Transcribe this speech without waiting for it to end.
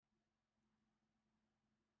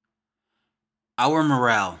Our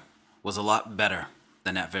morale was a lot better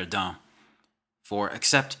than at Verdun, for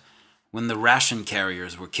except when the ration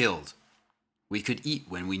carriers were killed, we could eat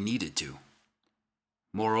when we needed to.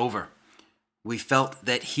 Moreover, we felt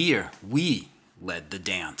that here we led the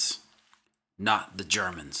dance, not the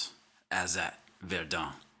Germans, as at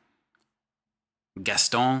Verdun.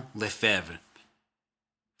 Gaston Lefebvre,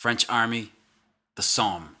 French Army, the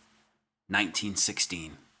Somme,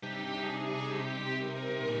 1916.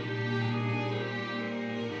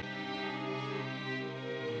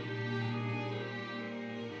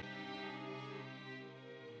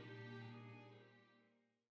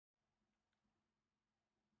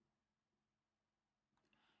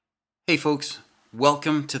 Hey folks,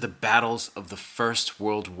 welcome to the Battles of the First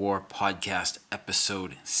World War podcast,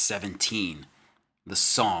 episode 17, The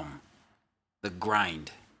Somme, The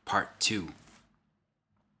Grind, part 2.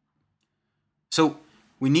 So,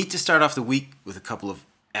 we need to start off the week with a couple of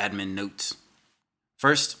admin notes.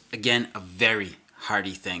 First, again, a very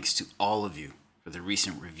hearty thanks to all of you for the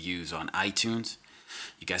recent reviews on iTunes.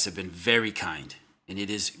 You guys have been very kind, and it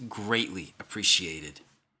is greatly appreciated.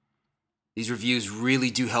 These reviews really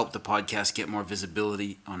do help the podcast get more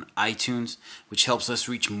visibility on iTunes, which helps us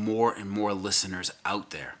reach more and more listeners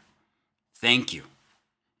out there. Thank you.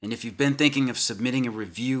 And if you've been thinking of submitting a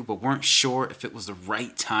review but weren't sure if it was the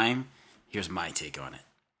right time, here's my take on it.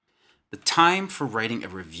 The time for writing a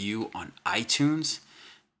review on iTunes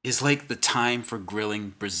is like the time for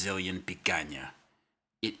grilling Brazilian picanha.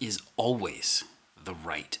 It is always the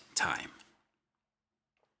right time.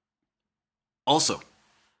 Also,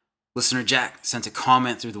 Listener Jack sent a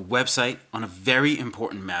comment through the website on a very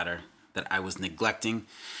important matter that I was neglecting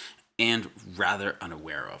and rather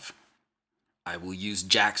unaware of. I will use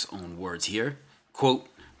Jack's own words here. Quote,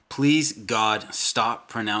 "Please God, stop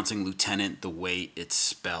pronouncing lieutenant the way it's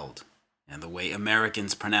spelled and the way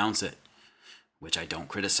Americans pronounce it," which I don't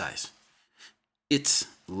criticize. It's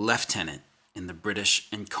lieutenant in the British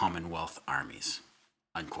and Commonwealth armies,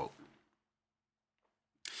 unquote.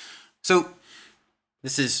 So,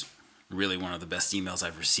 this is really one of the best emails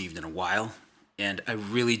I've received in a while, and I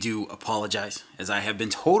really do apologize as I have been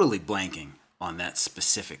totally blanking on that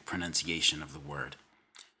specific pronunciation of the word.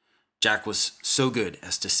 Jack was so good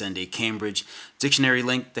as to send a Cambridge dictionary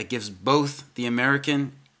link that gives both the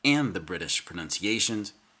American and the British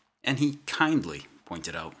pronunciations, and he kindly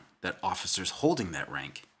pointed out that officers holding that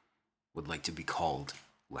rank would like to be called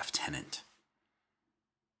lieutenant.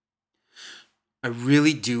 I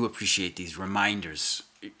really do appreciate these reminders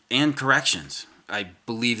and corrections. I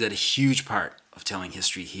believe that a huge part of telling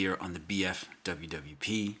history here on the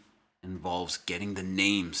BFWWP involves getting the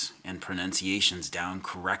names and pronunciations down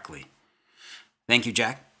correctly. Thank you,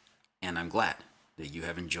 Jack, and I'm glad that you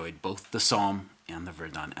have enjoyed both the Somme and the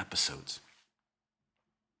Verdun episodes.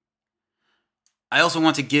 I also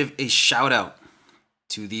want to give a shout out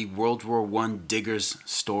to the World War I Diggers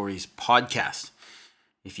Stories podcast.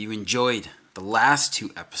 If you enjoyed the last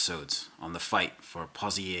two episodes on the fight for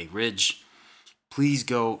Pozières Ridge, please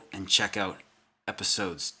go and check out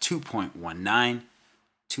episodes 2.19,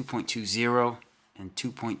 2.20, and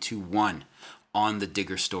 2.21 on the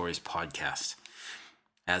Digger Stories podcast.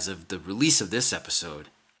 As of the release of this episode,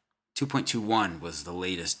 2.21 was the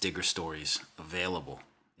latest Digger Stories available,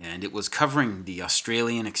 and it was covering the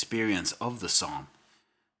Australian experience of the Somme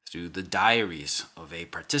through the diaries of a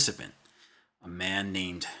participant, a man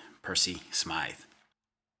named Percy Smythe.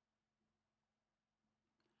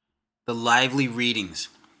 The lively readings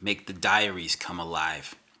make the diaries come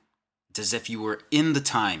alive. It's as if you were in the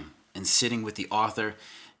time and sitting with the author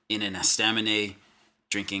in an estaminet,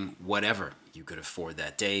 drinking whatever you could afford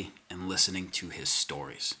that day and listening to his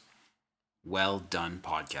stories. Well done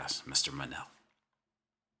podcast, Mr. Manel.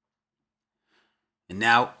 And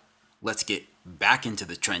now, let's get back into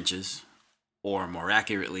the trenches, or more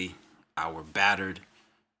accurately, our battered,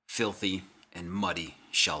 filthy, and muddy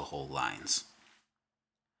shell hole lines.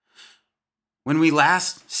 When we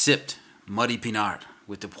last sipped Muddy Pinard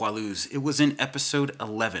with the Poilus, it was in episode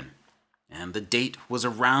 11, and the date was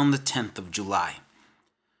around the 10th of July.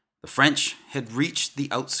 The French had reached the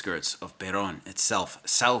outskirts of Péronne itself,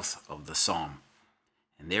 south of the Somme,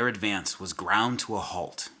 and their advance was ground to a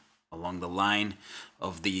halt along the line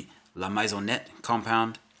of the La Maisonnette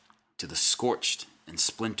compound to the scorched and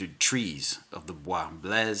splintered trees of the Bois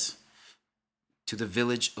Blaise to the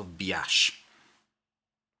village of Biache.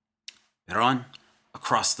 Péronne,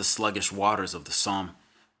 across the sluggish waters of the Somme,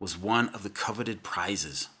 was one of the coveted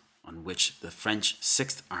prizes on which the French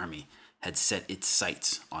Sixth Army had set its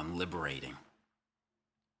sights on liberating.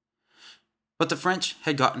 But the French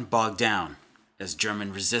had gotten bogged down as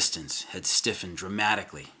German resistance had stiffened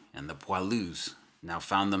dramatically and the poilus now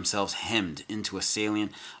found themselves hemmed into a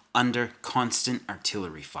salient under constant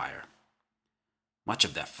artillery fire. Much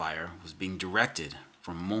of that fire was being directed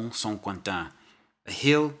from Mont Saint-Quentin, a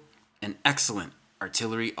hill and excellent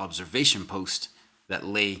artillery observation post that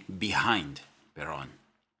lay behind Péronne.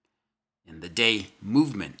 In the day,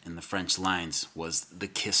 movement in the French lines was the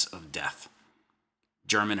kiss of death.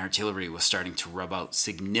 German artillery was starting to rub out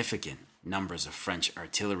significant numbers of French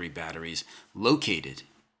artillery batteries located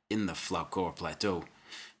in the Flaucourt Plateau,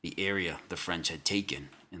 the area the French had taken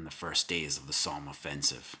in the first days of the Somme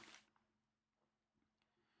offensive.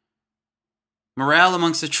 Morale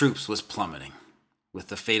amongst the troops was plummeting, with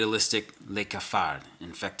the fatalistic Les Cafards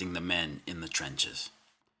infecting the men in the trenches.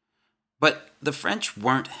 But the French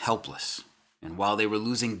weren't helpless, and while they were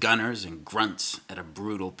losing gunners and grunts at a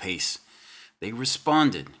brutal pace, they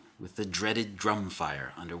responded with the dreaded drum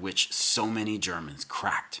fire under which so many Germans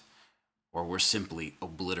cracked or were simply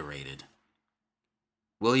obliterated.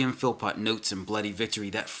 William Philpott notes in Bloody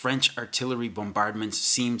Victory that French artillery bombardments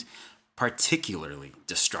seemed particularly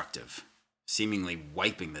destructive, seemingly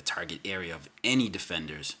wiping the target area of any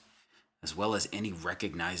defenders, as well as any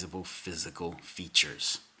recognizable physical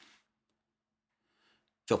features.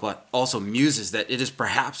 Philpott also muses that it is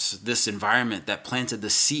perhaps this environment that planted the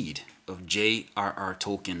seed of J.R.R.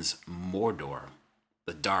 Tolkien's Mordor,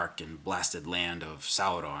 the dark and blasted land of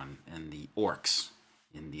Sauron and the orcs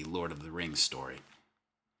in the Lord of the Rings story.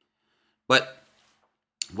 But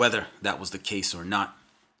whether that was the case or not,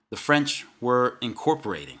 the French were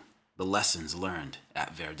incorporating the lessons learned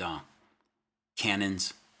at Verdun.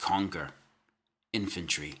 Cannons conquer,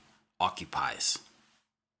 infantry occupies.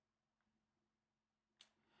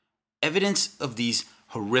 Evidence of these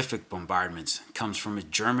horrific bombardments comes from a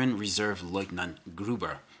German reserve lieutenant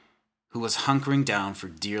Gruber, who was hunkering down for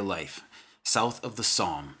dear life south of the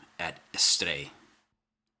Somme at Estrée.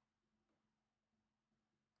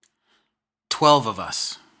 12 of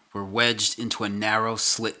us were wedged into a narrow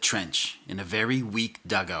slit trench in a very weak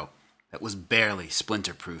dugout that was barely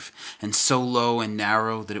splinter-proof and so low and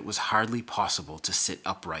narrow that it was hardly possible to sit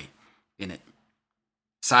upright in it.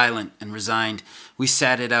 Silent and resigned, we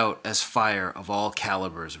sat it out as fire of all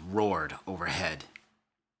calibers roared overhead.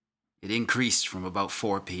 It increased from about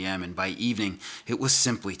 4 p.m., and by evening it was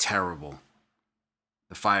simply terrible.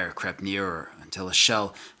 The fire crept nearer until a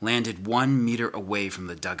shell landed 1 meter away from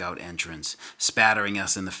the dugout entrance, spattering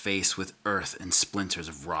us in the face with earth and splinters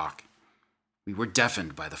of rock. We were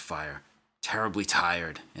deafened by the fire, terribly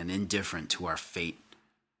tired and indifferent to our fate.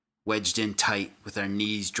 Wedged in tight, with our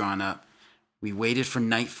knees drawn up, we waited for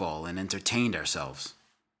nightfall and entertained ourselves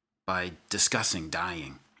by discussing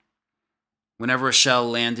dying. Whenever a shell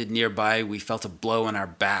landed nearby, we felt a blow on our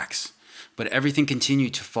backs, but everything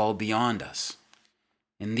continued to fall beyond us.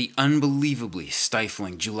 In the unbelievably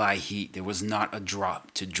stifling July heat, there was not a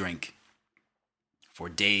drop to drink. For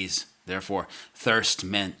days, therefore, thirst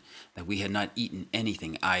meant that we had not eaten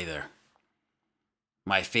anything either.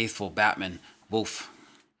 My faithful batman, Wolf,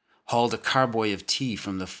 hauled a carboy of tea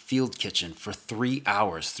from the field kitchen for 3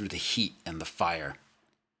 hours through the heat and the fire.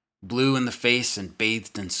 Blue in the face and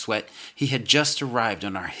bathed in sweat, he had just arrived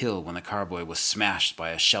on our hill when the carboy was smashed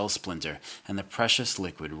by a shell splinter and the precious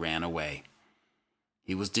liquid ran away.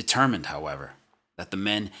 He was determined, however, that the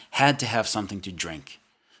men had to have something to drink,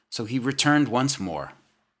 so he returned once more,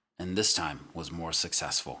 and this time was more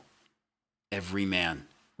successful. Every man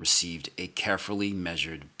received a carefully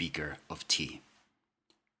measured beaker of tea.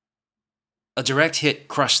 A direct hit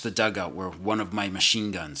crushed the dugout where one of my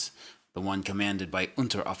machine guns, the one commanded by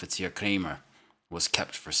Unteroffizier Kramer, was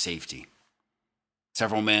kept for safety.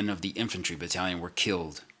 Several men of the infantry battalion were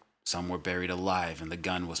killed. Some were buried alive, and the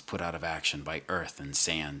gun was put out of action by earth and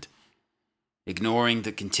sand. Ignoring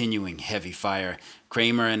the continuing heavy fire,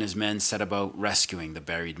 Kramer and his men set about rescuing the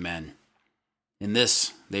buried men. In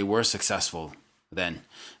this, they were successful, then,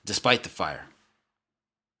 despite the fire.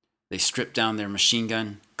 They stripped down their machine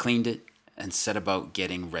gun, cleaned it, and set about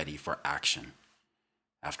getting ready for action.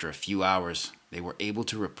 After a few hours, they were able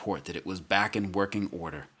to report that it was back in working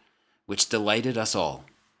order, which delighted us all,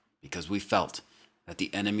 because we felt that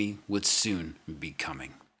the enemy would soon be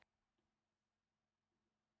coming.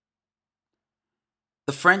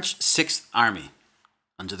 The French 6th Army,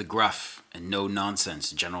 under the gruff and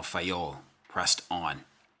no-nonsense General Fayolle, pressed on.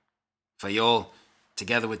 Fayolle,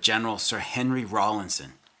 together with General Sir Henry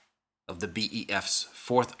Rawlinson of the BEF's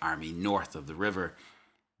 4th Army north of the river,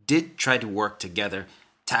 did try to work together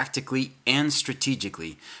tactically and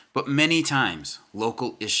strategically, but many times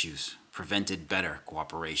local issues prevented better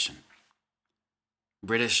cooperation.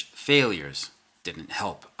 British failures didn't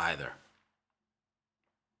help either.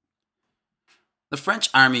 The French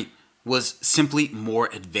army was simply more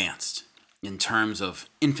advanced in terms of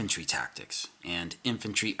infantry tactics and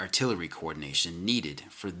infantry artillery coordination needed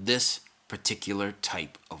for this particular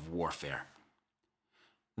type of warfare.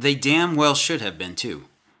 They damn well should have been too.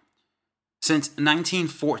 Since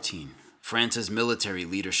 1914, France's military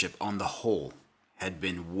leadership on the whole had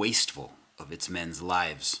been wasteful of its men's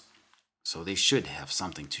lives, so they should have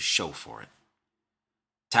something to show for it.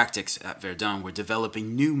 Tactics at Verdun were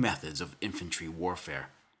developing new methods of infantry warfare.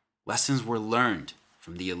 Lessons were learned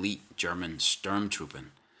from the elite German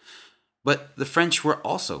Sturmtruppen. But the French were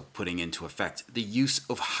also putting into effect the use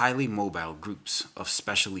of highly mobile groups of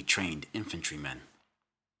specially trained infantrymen.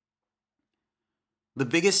 The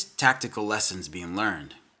biggest tactical lessons being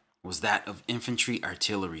learned was that of infantry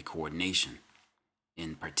artillery coordination,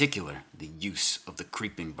 in particular the use of the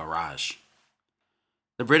creeping barrage.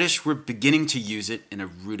 The British were beginning to use it in a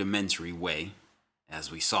rudimentary way,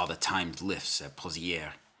 as we saw the timed lifts at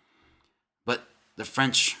Pozières. But the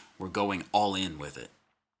French were going all in with it.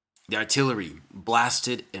 The artillery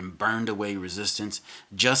blasted and burned away resistance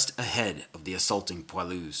just ahead of the assaulting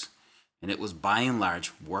poilus, and it was by and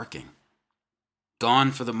large working.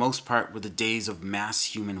 Gone for the most part were the days of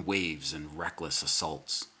mass human waves and reckless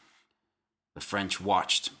assaults. The French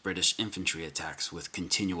watched British infantry attacks with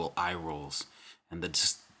continual eye rolls and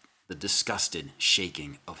the disgusted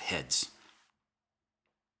shaking of heads.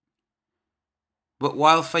 But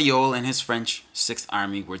while Fayolle and his French Sixth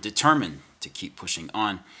Army were determined to keep pushing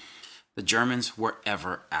on, the Germans were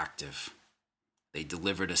ever active. They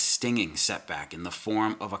delivered a stinging setback in the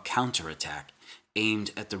form of a counterattack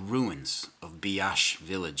aimed at the ruins of Biache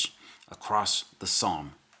village across the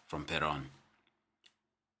Somme from Péronne.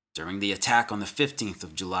 During the attack on the 15th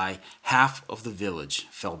of July, half of the village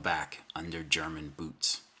fell back under German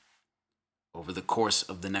boots. Over the course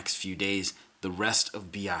of the next few days, the rest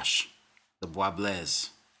of Biache, the Bois Blaise,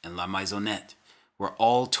 and La Maisonnette were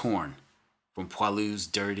all torn from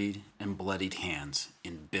Poilus' dirtied and bloodied hands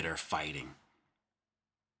in bitter fighting.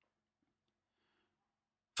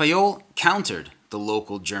 Fayolle countered the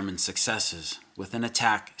local German successes with an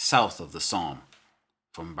attack south of the Somme,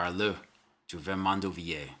 from Bar-le to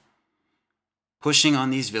Vermandovier. Pushing on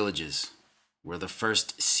these villages were the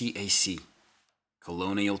 1st CAC,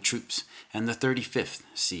 colonial troops, and the 35th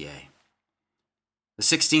CA. The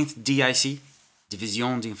 16th DIC,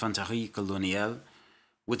 Division d'Infanterie Coloniale,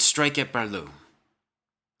 would strike at Bar-le,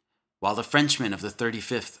 while the Frenchmen of the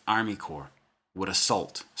 35th Army Corps would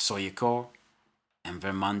assault Soyecourt and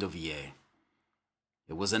Vermandovier.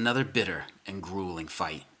 It was another bitter and grueling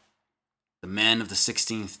fight. The men of the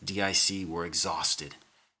 16th DIC were exhausted,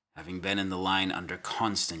 having been in the line under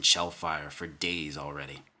constant shell fire for days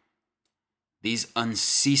already. These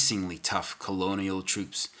unceasingly tough colonial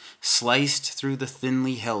troops sliced through the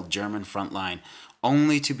thinly held German front line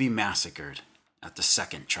only to be massacred at the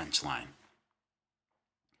second trench line.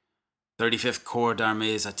 35th Corps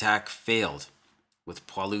d'Armée's attack failed, with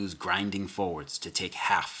Poilus grinding forwards to take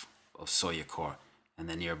half of Soyecourt and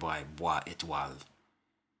the nearby Bois Étoile.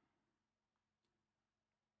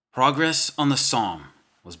 Progress on the Somme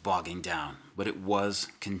was bogging down, but it was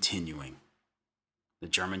continuing. The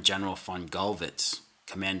German general von Gallwitz,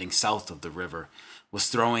 commanding south of the river, was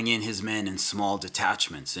throwing in his men in small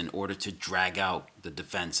detachments in order to drag out the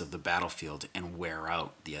defense of the battlefield and wear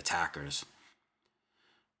out the attackers.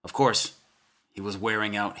 Of course, he was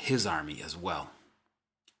wearing out his army as well.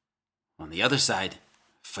 On the other side,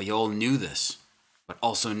 Fayolle knew this, but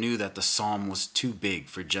also knew that the Somme was too big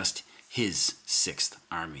for just his 6th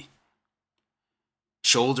Army.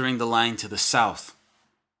 Shouldering the line to the south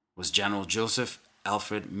was General Joseph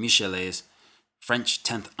Alfred Michelet's French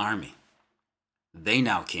 10th Army. They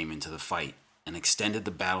now came into the fight and extended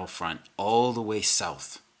the battlefront all the way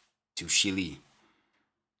south to Chilly.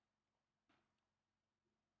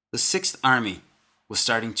 The 6th Army was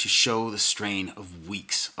starting to show the strain of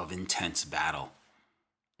weeks of intense battle.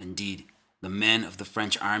 Indeed, the men of the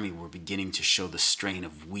French army were beginning to show the strain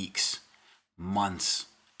of weeks, months,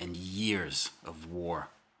 and years of war.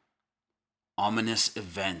 Ominous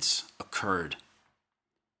events occurred.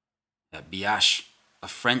 At Biache, a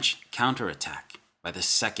French counterattack by the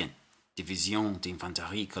 2nd Division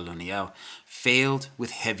d'Infanterie Coloniale failed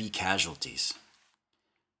with heavy casualties.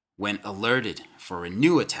 When alerted for a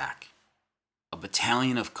new attack, a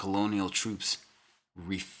battalion of colonial troops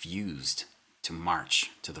refused to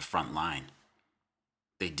march to the front line.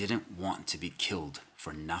 They didn't want to be killed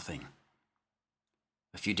for nothing.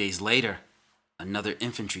 A few days later, another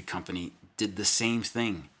infantry company did the same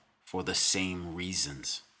thing for the same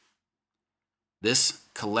reasons. This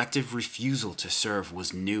collective refusal to serve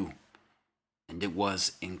was new, and it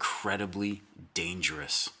was incredibly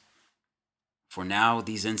dangerous. For now,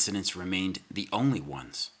 these incidents remained the only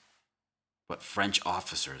ones, but French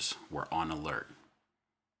officers were on alert.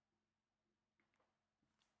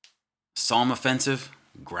 Somme offensive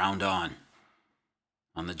ground on.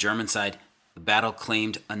 On the German side, the battle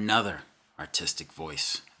claimed another artistic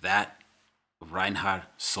voice, that of Reinhard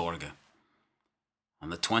Sorge. On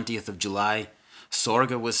the 20th of July,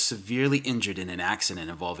 Sorge was severely injured in an accident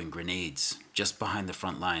involving grenades just behind the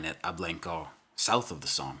front line at Ablaincourt, south of the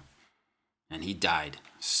Somme, and he died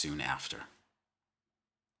soon after.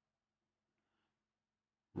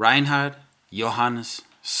 Reinhard Johannes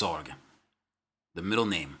Sorge, the middle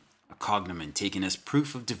name, a cognomen taken as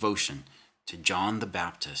proof of devotion to John the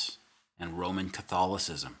Baptist and Roman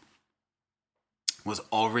Catholicism, was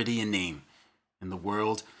already a name in the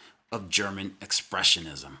world of German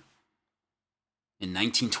Expressionism. In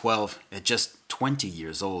 1912, at just 20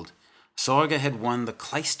 years old, Sorge had won the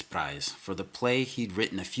Kleist Prize for the play he'd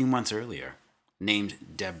written a few months earlier, named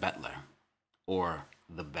Der Bettler, or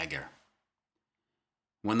The Beggar.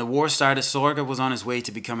 When the war started, Sorge was on his way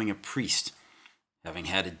to becoming a priest, having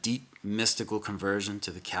had a deep mystical conversion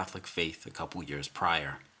to the Catholic faith a couple years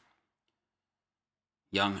prior.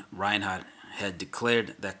 Young Reinhard had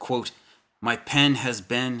declared that, quote, "My pen has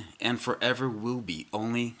been and forever will be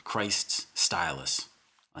only Christ's stylus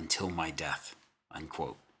until my death,"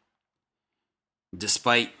 unquote.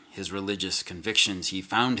 Despite his religious convictions, he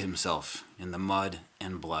found himself in the mud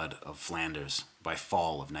and blood of Flanders by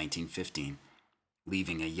fall of 1915,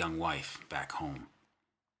 leaving a young wife back home.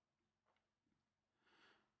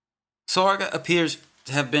 Sorge appears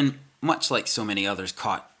to have been much like so many others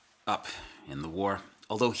caught up in the war,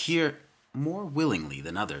 although here more willingly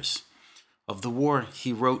than others. Of the war,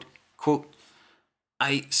 he wrote, quote,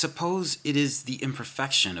 "I suppose it is the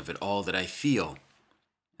imperfection of it all that I feel,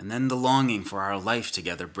 and then the longing for our life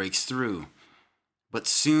together breaks through. But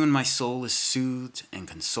soon my soul is soothed and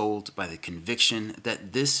consoled by the conviction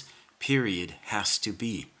that this period has to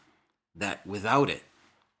be, that without it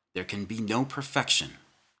there can be no perfection,"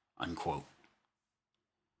 unquote.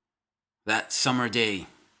 That summer day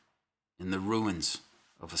in the ruins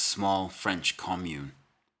of a small French commune,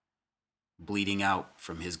 bleeding out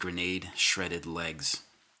from his grenade-shredded legs,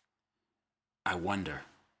 I wonder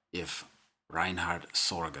if Reinhard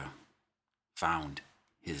Sorge found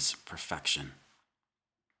his perfection.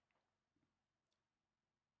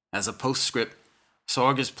 As a postscript,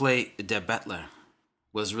 Sorge's play Der Bettler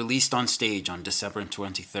was released on stage on December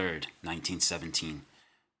 23rd, 1917,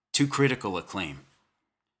 to critical acclaim.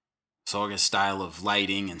 Sorge's style of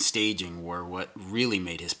lighting and staging were what really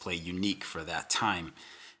made his play unique for that time,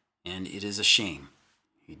 and it is a shame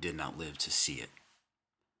he did not live to see it.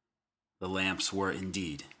 The lamps were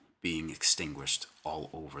indeed being extinguished all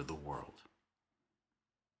over the world.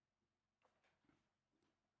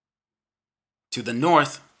 To the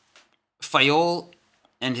north, Fayolle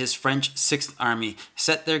and his French 6th Army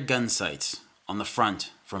set their gun sights on the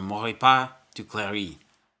front from Maurepas to Cléry,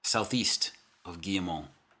 southeast of Guillemont.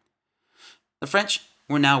 The French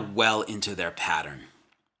were now well into their pattern.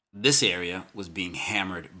 This area was being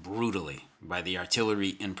hammered brutally by the artillery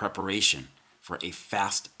in preparation for a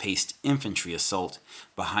fast-paced infantry assault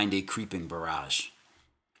behind a creeping barrage.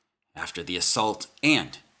 After the assault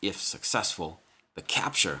and, if successful, the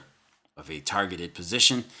capture of a targeted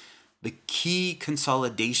position, the key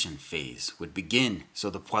consolidation phase would begin so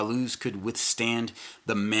the poilus could withstand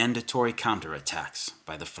the mandatory counterattacks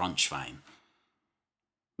by the Frontschwein.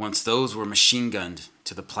 Once those were machine-gunned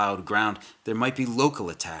to the plowed ground, there might be local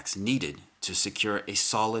attacks needed to secure a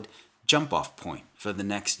solid jump-off point for the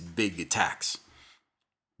next big attacks.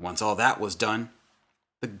 Once all that was done,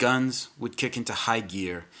 the guns would kick into high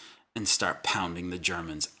gear and start pounding the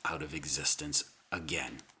Germans out of existence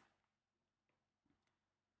again.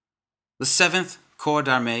 The 7th Corps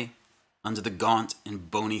d'Armée, under the gaunt and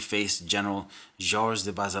bony-faced General Georges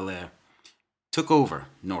de Bazeilles, took over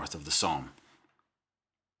north of the Somme.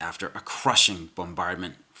 After a crushing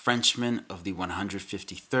bombardment, Frenchmen of the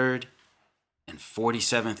 153rd and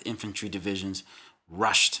 47th Infantry Divisions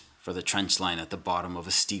rushed for the trench line at the bottom of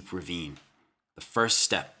a steep ravine, the first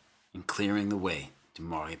step in clearing the way to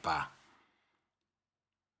Maurepas.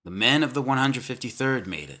 The men of the 153rd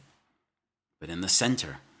made it, but in the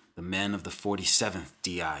center, the men of the 47th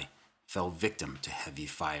DI fell victim to heavy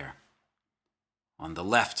fire. On the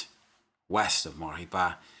left, west of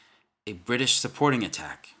Maurepas, a British supporting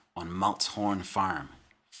attack on Maltshorn Farm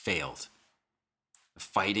failed. The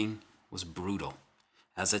fighting was brutal,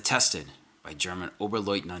 as attested by German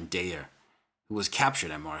Oberleutnant Dayer, who was captured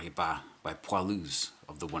at Maurepas by poilus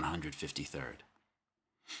of the 153rd.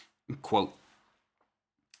 Quote,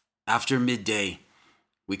 After midday,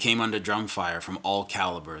 we came under drum fire from all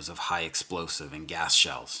calibers of high explosive and gas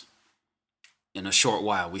shells. In a short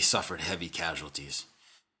while, we suffered heavy casualties.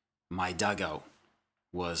 My dugout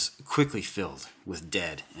was quickly filled with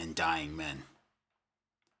dead and dying men.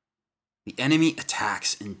 The enemy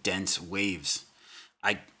attacks in dense waves.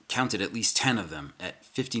 I counted at least 10 of them at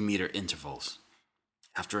 50-meter intervals.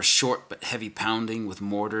 After a short but heavy pounding with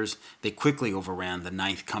mortars, they quickly overran the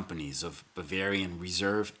 9th Companies of Bavarian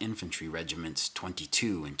Reserve Infantry Regiments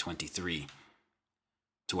 22 and 23.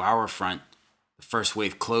 To our front, the first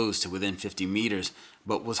wave closed to within 50 meters,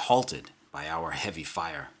 but was halted by our heavy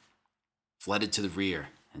fire, flooded to the rear,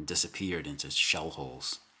 and disappeared into shell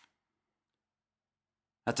holes.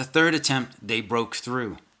 At the third attempt, they broke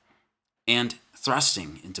through, and,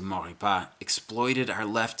 thrusting into Maurepas, exploited our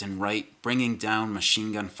left and right, bringing down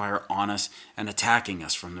machine gun fire on us and attacking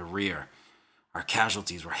us from the rear. Our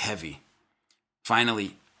casualties were heavy.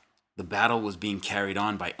 Finally, the battle was being carried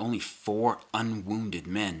on by only 4 unwounded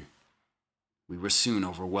men. We were soon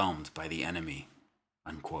overwhelmed by the enemy."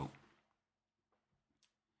 Unquote.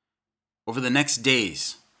 Over the next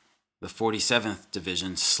days, the 47th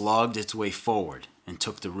Division slogged its way forward and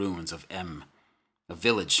took the ruins of M, a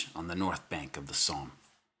village on the north bank of the Somme.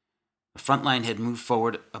 The front line had moved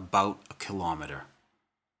forward about a kilometer.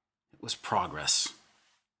 It was progress,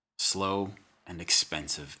 slow and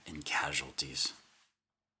expensive in casualties.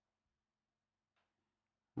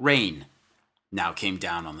 Rain now came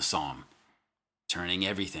down on the Somme, turning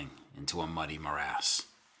everything into a muddy morass.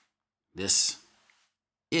 This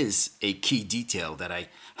is a key detail that I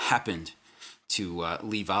happened to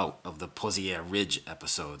leave out of the Pozières Ridge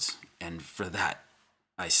episodes, and for that,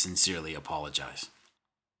 I sincerely apologize.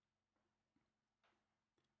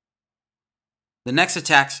 The next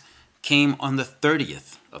attacks came on the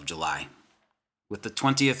 30th of July, with the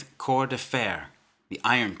 20th Corps de Fer, the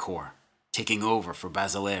Iron Corps, taking over for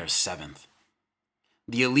Basilaire's 7th.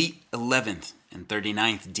 The elite 11th and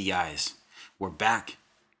 39th DIs were back,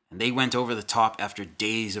 and they went over the top after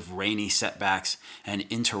days of rainy setbacks and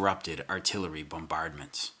interrupted artillery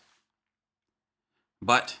bombardments.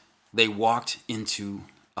 But they walked into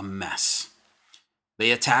a mess.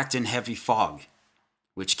 They attacked in heavy fog,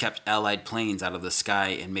 which kept Allied planes out of the sky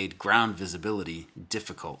and made ground visibility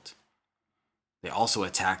difficult. They also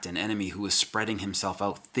attacked an enemy who was spreading himself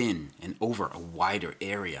out thin and over a wider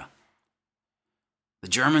area. The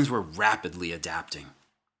Germans were rapidly adapting,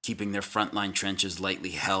 keeping their frontline trenches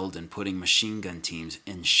lightly held and putting machine gun teams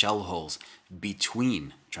in shell holes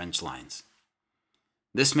between trench lines.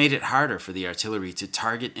 This made it harder for the artillery to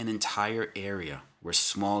target an entire area where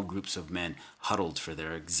small groups of men huddled for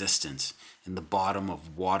their existence in the bottom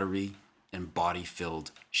of watery and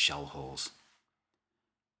body-filled shell holes.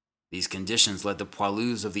 These conditions led the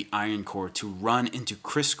poilus of the Iron Corps to run into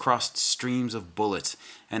crisscrossed streams of bullets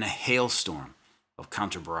and a hailstorm of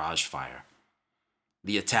counter-barrage fire.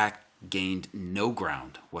 The attack gained no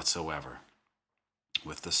ground whatsoever,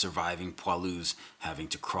 with the surviving poilus having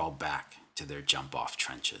to crawl back to their jump-off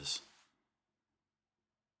trenches.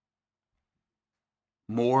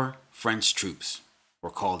 More French troops were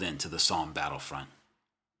called in to the Somme battlefront.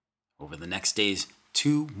 Over the next days,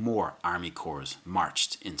 2 more army corps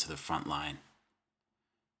marched into the front line.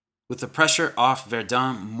 With the pressure off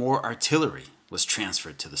Verdun, more artillery was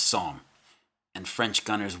transferred to the Somme, and French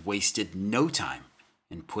gunners wasted no time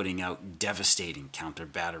in putting out devastating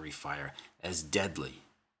counter-battery fire as deadly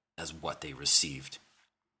as what they received.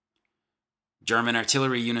 German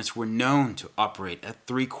artillery units were known to operate at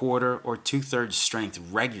 3/4 or 2/3 strength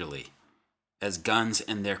regularly, as guns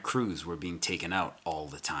and their crews were being taken out all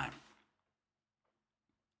the time.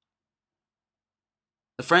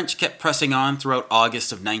 The French kept pressing on throughout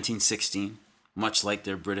August of 1916, much like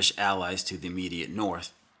their British allies to the immediate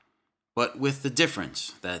north, but with the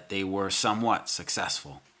difference that they were somewhat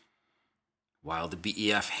successful. While the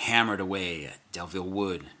BEF hammered away at Delville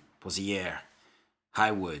Wood, Pozières,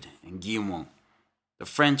 Highwood, and Guillemont, the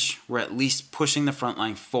French were at least pushing the front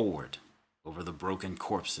line forward over the broken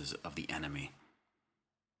corpses of the enemy.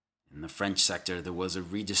 In the French sector, there was a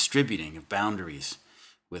redistributing of boundaries,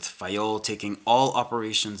 with Fayolle taking all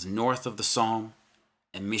operations north of the Somme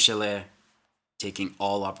and Michelet taking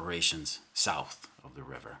all operations south of the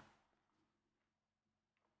river.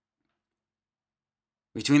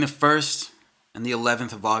 Between the 1st and the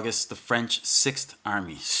 11th of August, the French 6th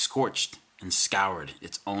Army scorched and scoured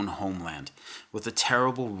its own homeland with a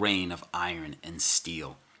terrible rain of iron and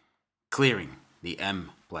steel, clearing the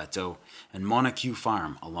M Plateau and Monacu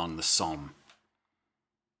Farm along the Somme.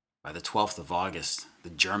 By the 12th of August, the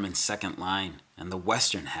German second line and the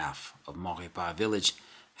western half of Maurepas village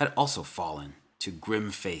had also fallen to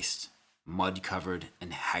grim-faced, mud-covered,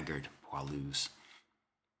 and haggard poilus.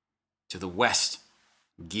 To the west,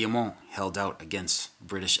 Guillemont held out against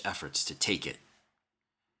British efforts to take it.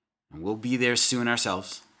 And we'll be there soon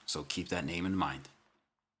ourselves, so keep that name in mind.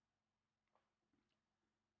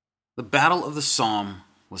 The Battle of the Somme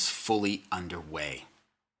was fully underway.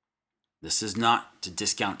 This is not to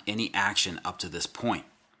discount any action up to this point,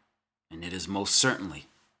 and it is most certainly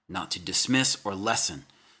not to dismiss or lessen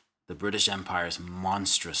the British Empire's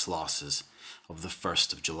monstrous losses of the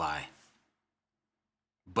 1st of July.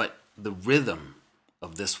 But the rhythm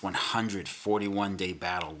of this 141-day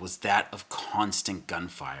battle was that of constant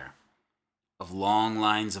gunfire, of long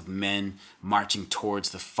lines of men marching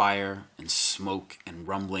towards the fire and smoke and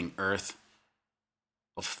rumbling earth,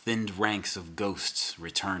 of thinned ranks of ghosts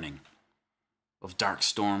returning, of dark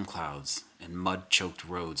storm clouds and mud-choked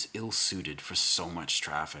roads ill-suited for so much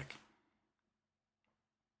traffic.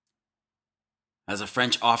 As a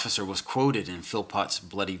French officer was quoted in Philpot's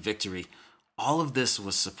Bloody Victory, all of this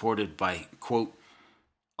was supported by, quote,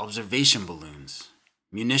 observation balloons,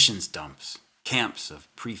 munitions dumps, camps of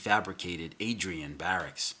prefabricated Adrian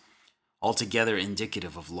barracks, altogether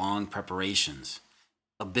indicative of long preparations,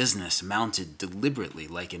 a business mounted deliberately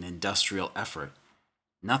like an industrial effort,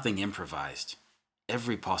 nothing improvised,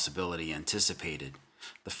 every possibility anticipated.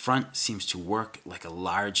 The front seems to work like a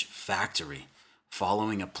large factory,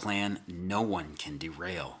 following a plan no one can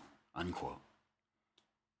derail, unquote.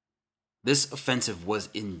 This offensive was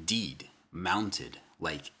indeed mounted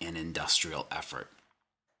like an industrial effort.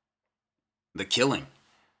 The killing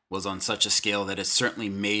was on such a scale that it certainly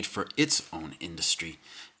made for its own industry,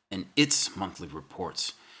 and its monthly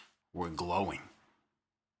reports were glowing.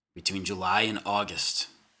 Between July and August,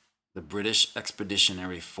 the British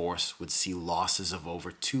Expeditionary Force would see losses of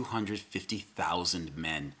over 250,000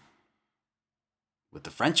 men, with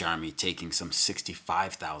the French army taking some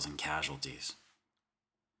 65,000 casualties.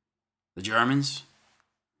 The Germans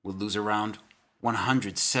would lose around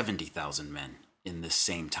 170,000 men in this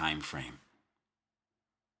same time frame.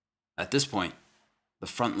 At this point, the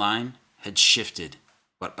front line had shifted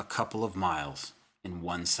but a couple of miles in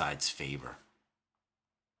one side's favor.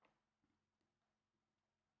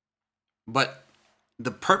 But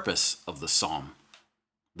the purpose of the Somme,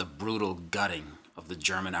 the brutal gutting of the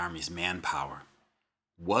German army's manpower,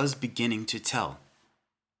 was beginning to tell.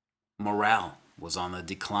 Morale was on the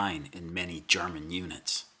decline in many German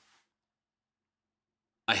units.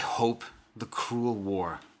 I hope the cruel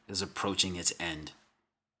war is approaching its end,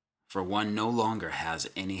 for one no longer has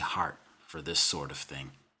any heart for this sort of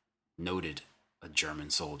thing, noted a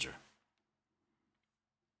German soldier.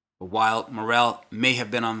 But while morale may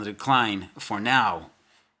have been on the decline, for now,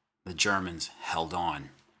 the Germans held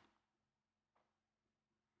on.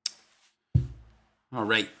 All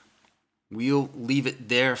right, we'll leave it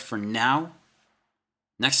there for now.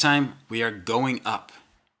 Next time, we are going up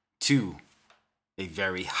to a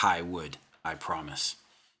very high wood, I promise.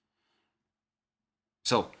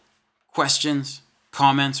 So, questions,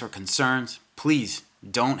 comments, or concerns, please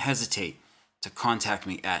don't hesitate to contact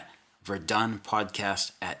me at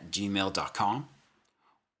verdunpodcast@gmail.com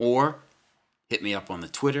or hit me up on the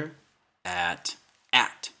Twitter at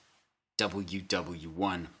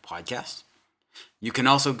WW1podcast. You can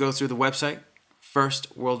also go through the website,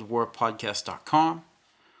 firstworldwarpodcast.com,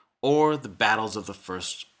 or the Battles of the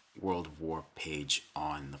First World War page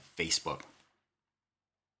on the Facebook.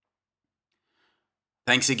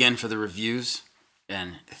 Thanks again for the reviews,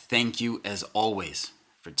 and thank you as always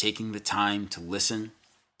for taking the time to listen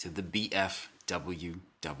to the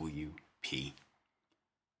BFWWP.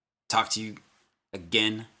 Talk to you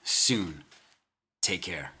again soon. Take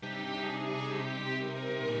care.